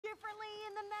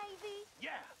Navy? Yeah,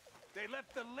 they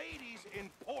left the ladies in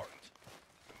port.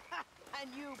 And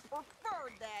you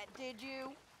preferred that, did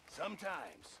you?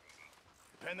 Sometimes,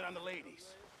 depending on the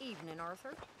ladies. Evening,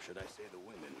 Arthur. Should I say the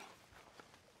women?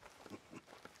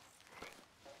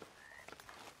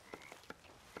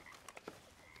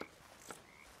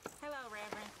 Hello,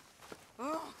 Reverend.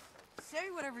 Oh, say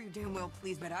whatever you damn well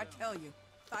please, but I tell you,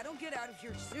 if I don't get out of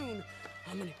here soon,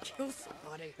 I'm gonna kill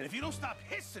somebody. And if you don't stop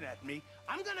hissing at me,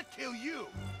 I'm gonna kill you.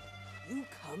 You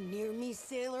come near me,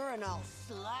 sailor, and I'll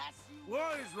slice you.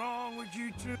 What is wrong with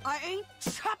you two? I ain't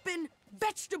chopping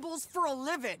vegetables for a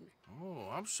living. Oh,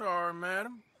 I'm sorry,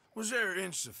 madam. Was there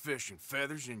insufficient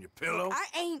feathers in your pillow? I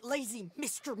ain't lazy,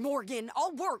 Mr. Morgan.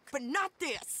 I'll work, but not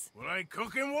this. Well, ain't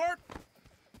cooking work?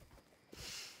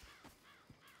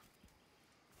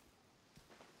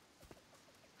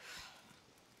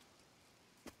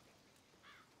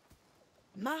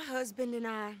 My husband and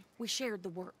I, we shared the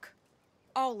work.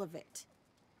 All of it.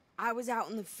 I was out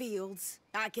in the fields.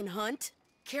 I can hunt,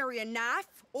 carry a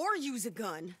knife, or use a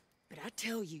gun. But I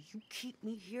tell you, you keep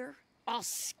me here, I'll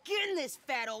skin this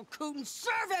fat old coot and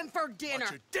serve him for dinner.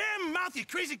 Watch your damn mouth, you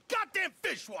crazy goddamn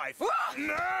fishwife!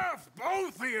 Enough,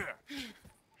 both of you!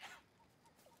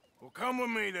 Well, come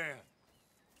with me then.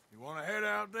 You want to head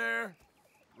out there,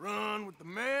 run with the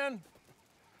men?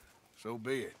 So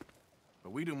be it.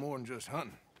 But we do more than just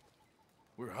hunting.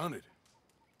 We're hunted.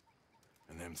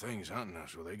 And them things hunting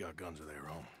us, well, they got guns of their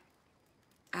own.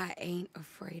 I ain't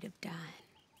afraid of dying.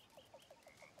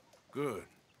 Good.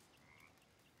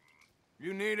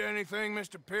 You need anything,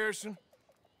 Mr. Pearson?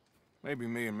 Maybe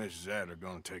me and Mrs. Adler are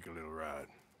gonna take a little ride.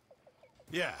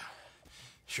 Yeah,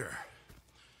 sure.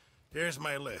 Here's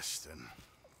my list, and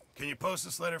can you post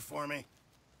this letter for me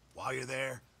while you're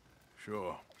there?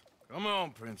 Sure. Come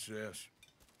on, Princess.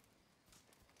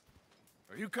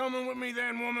 Are you coming with me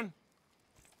then, woman?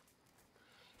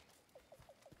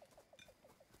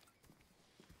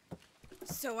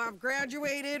 So I've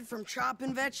graduated from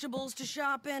chopping vegetables to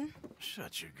shopping.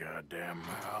 Shut your goddamn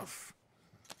mouth.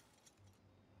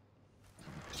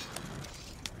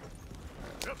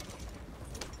 Yep.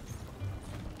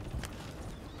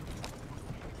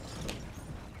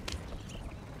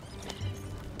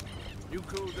 You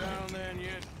cool down then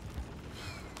yet?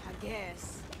 I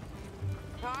guess.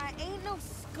 I ain't no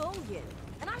scullion,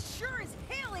 and I sure as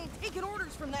hell ain't taking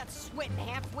orders from that sweating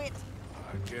half-wit.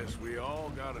 I guess we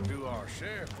all gotta do our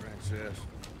share, Princess.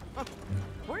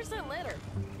 Where's that letter?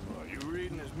 Are you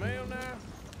reading his mail now?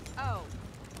 Oh,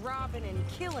 robbing and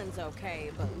killing's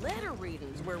okay, but letter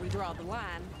reading's where we draw the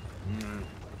line.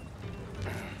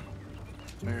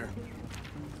 Here.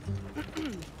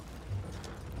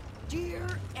 Dear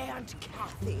Aunt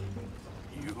Kathy,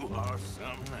 You are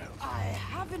something else. I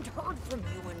haven't heard from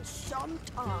you in some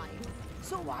time,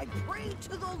 so I pray to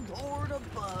the Lord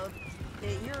above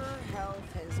that your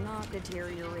health has not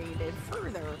deteriorated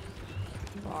further.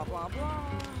 Blah, blah, blah.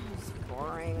 It's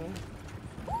boring.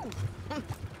 Ooh.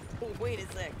 Wait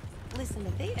a sec. Listen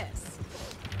to this.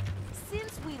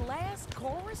 Since we last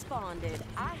corresponded,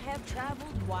 I have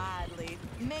traveled widely,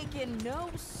 making no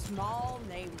small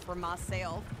name for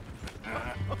myself.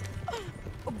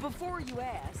 Before you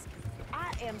ask,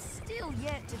 I am still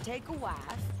yet to take a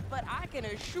wife, but I can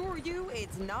assure you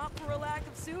it's not for a lack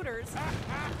of suitors.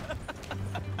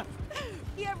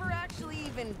 You ever actually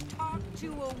even talk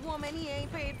to a woman he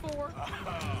ain't paid for?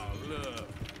 Oh, look.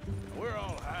 We're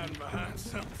all hiding behind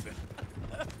something.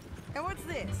 And what's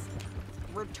this?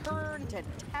 Return to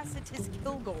Tacitus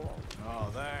Kilgore. Oh,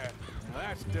 that. Now,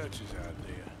 that's Dutch's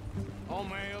idea. All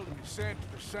mail to be sent to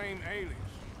the same alias.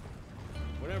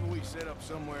 Whenever we set up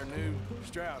somewhere new,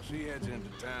 Strauss, he heads into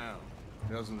town.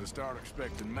 Tells them to start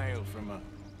expecting mail from a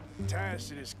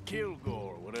Tacitus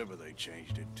Kilgore, whatever they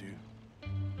changed it to.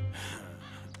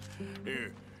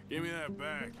 Here, give me that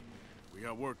back. We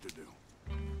got work to do.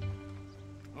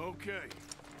 Okay,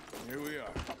 here we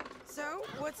are. So,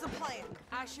 what's the plan?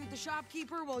 I shoot the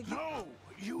shopkeeper while you... No!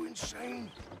 You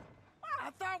insane?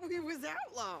 I thought we was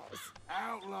outlaws.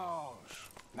 Outlaws,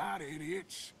 not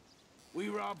idiots. We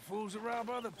rob fools that rob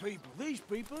other people. These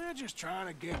people, they're just trying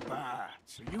to get by.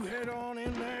 So you head on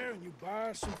in there and you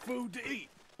buy some food to eat.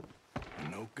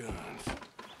 And no guns.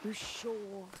 You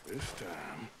sure? This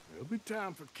time, there'll be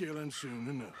time for killing soon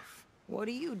enough. What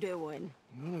are you doing?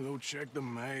 I'm gonna go check the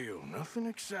mail. Nothing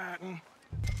exciting.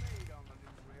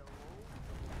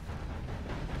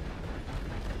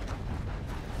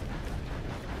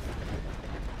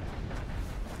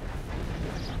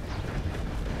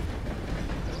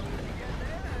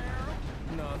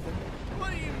 Nothing.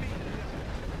 What do you mean?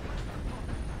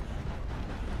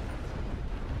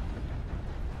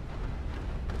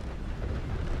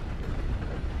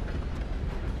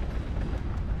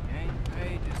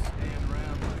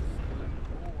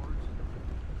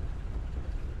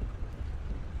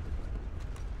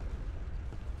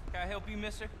 I help you,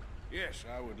 mister? Yes,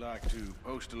 I would like to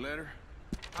post a letter.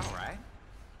 All right.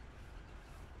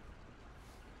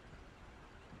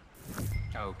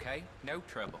 Okay, no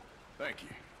trouble. Thank you.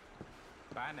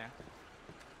 Bye now.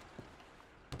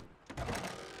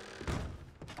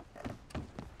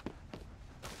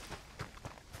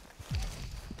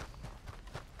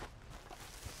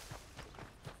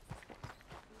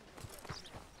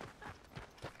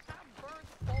 I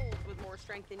birthed foals with more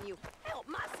strength than you. Hell,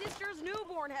 my sister's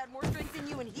newborn had more strength than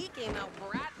you, and he came out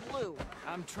bright blue.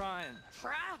 I'm trying.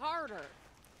 Try harder.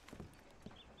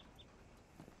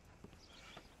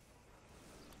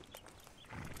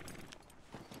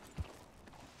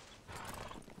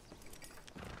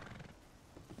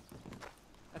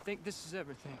 I think this is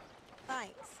everything.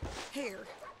 Thanks. Here,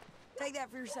 take that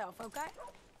for yourself, okay?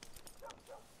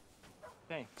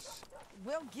 Thanks.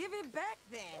 Well, give it back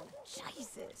then.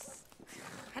 Jesus.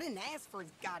 I didn't ask for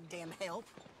his goddamn help.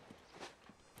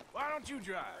 Why don't you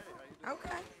drive?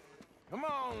 Okay. Come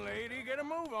on, lady, get a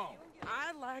move on.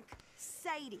 I like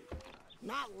Sadie,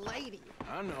 not lady.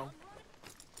 I know.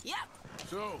 Yep,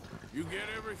 So, you get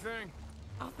everything?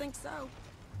 I think so.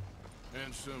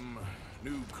 And some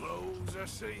new clothes, I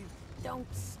see? Don't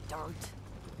start.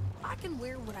 I can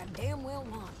wear what I damn well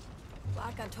want.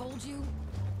 Like I told you,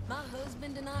 my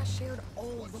husband and I shared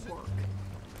all the work.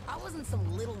 I wasn't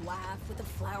some little wife with a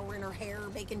flower in her hair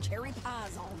baking cherry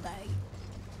pies all day.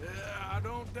 Yeah, I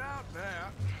don't doubt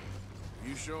that.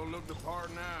 You sure look the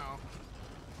part now.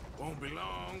 Won't be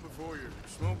long before you're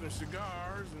smoking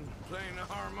cigars and playing the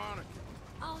harmonica.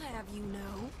 I'll have you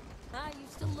know, I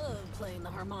used to love playing the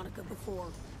harmonica before.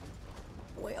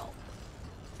 Well,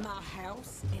 my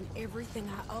house and everything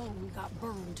I own got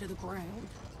burned to the ground.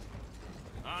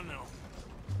 I know.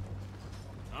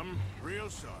 I'm real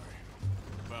sorry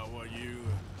about what you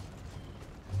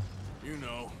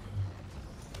know.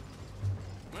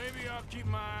 Maybe I'll keep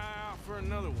my eye out for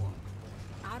another one.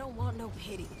 I don't want no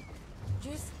pity.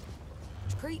 Just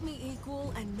treat me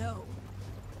equal and know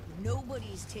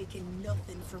nobody's taking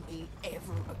nothing from me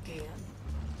ever again.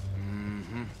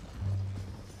 Mm-hmm.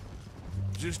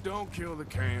 Just don't kill the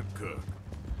camp cook.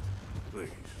 Please.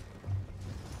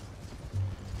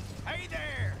 Hey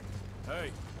there!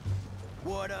 Hey,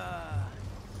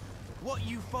 What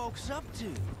you folks up to?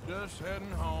 just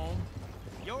heading home.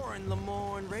 You're in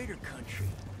Lemoyne Raider country.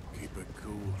 Keep it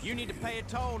cool. You need to Sadie. pay a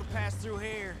toll to pass through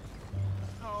here.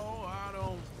 No, I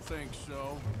don't think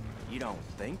so. You don't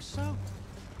think so?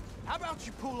 How about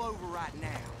you pull over right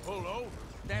now? Pull over.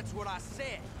 That's what I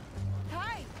said.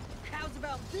 Hey, how's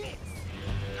about this?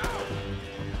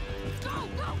 Go,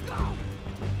 go, go!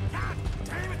 God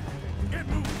damn it! Get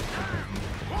moving down!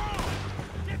 Whoa!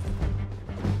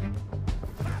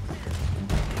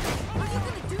 Are you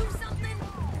gonna do something?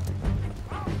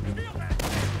 Feel that!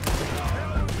 What the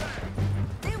hell was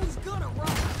that? It was gonna run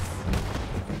us.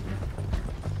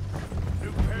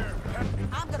 New pair of pep-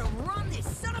 I'm gonna run this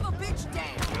son of a bitch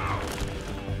down.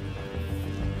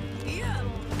 Yeah.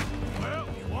 Well,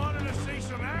 you wanted to see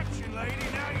some action, lady.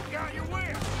 Now you got your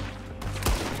wish.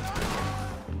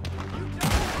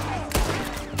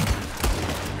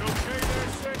 You okay there,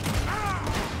 sick? Ah!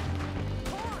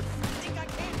 Of course. You think I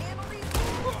can't handle these?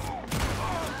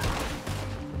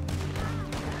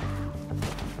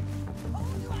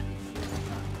 Told you I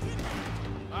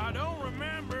didn't. I don't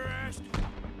remember asking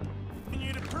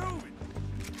you to prove it.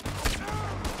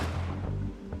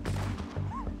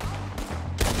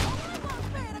 I'm not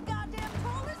paying a goddamn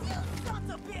toll as you sons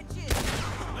of bitches.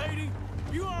 Lady,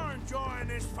 you are enjoying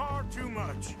this far too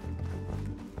much.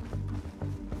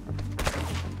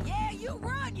 Yeah, you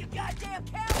run, you goddamn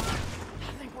coward!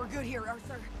 I think we're good here,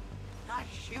 Arthur. I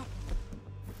shoot.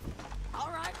 All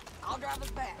right, I'll drive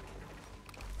us back.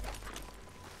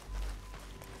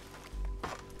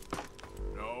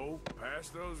 No, pass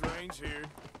those reins here.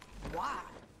 Why?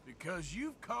 Because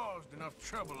you've caused enough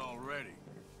trouble already.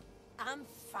 I'm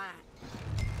fine.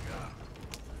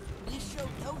 We showed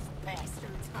those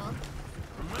bastards, huh?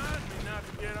 Remind me not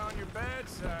to get on your bad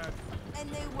side. And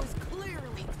they was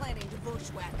clearly planning to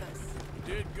bushwhack us.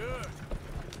 You did good.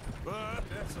 But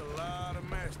that's a lot of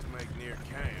mess to make near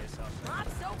camp. Not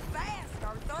so fast,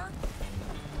 Arthur.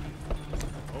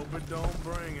 Hope it don't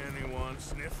bring anyone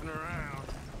sniffing around.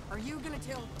 Are you gonna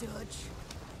tell Dutch?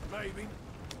 Maybe,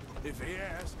 if he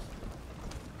asks.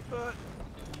 But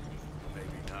maybe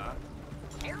not.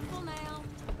 Careful now.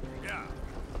 Yeah,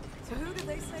 So who did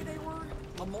they say they were?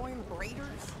 Lemoyne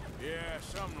Raiders? yeah,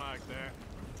 something like that.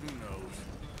 Who knows?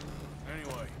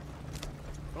 Anyway,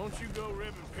 don't you go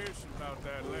ribbing Pearson about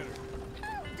that letter.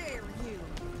 How dare you?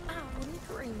 I wouldn't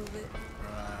dream of it.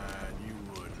 Right, you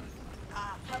wouldn't.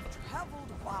 I have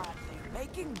traveled widely,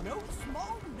 making no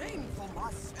small name for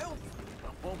myself.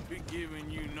 I won't be giving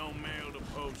you no mail to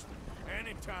post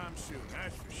anytime soon,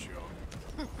 that's for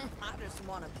sure. I just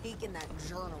want to peek in that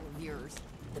journal of yours.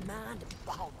 The mind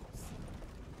boggles.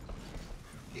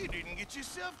 You didn't get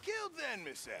yourself killed then,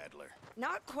 Miss Adler.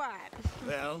 Not quite.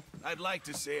 Well, I'd like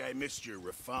to say I missed your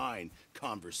refined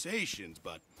conversations,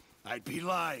 but I'd be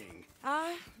lying.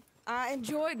 I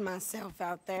enjoyed myself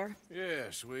out there.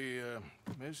 Yes,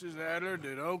 Mrs. Adler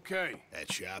did okay.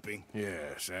 At shopping?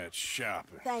 Yes, that's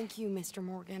shopping. Thank you, Mr.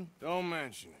 Morgan. Don't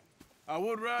mention it. I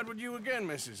would ride with you again,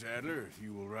 Mrs. Adler, if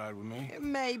you will ride with me.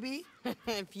 Maybe.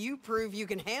 If you prove you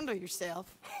can handle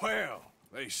yourself. Well,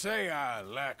 they say I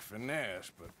lack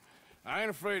finesse, but I ain't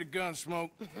afraid of gun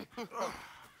smoke.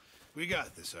 We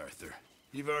got this, Arthur.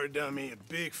 You've already done me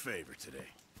a big favor today.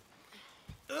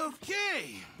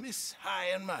 Okay, Miss High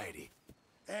and Mighty.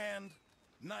 And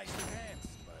nice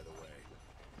enhanced, by the way.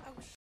 Oh,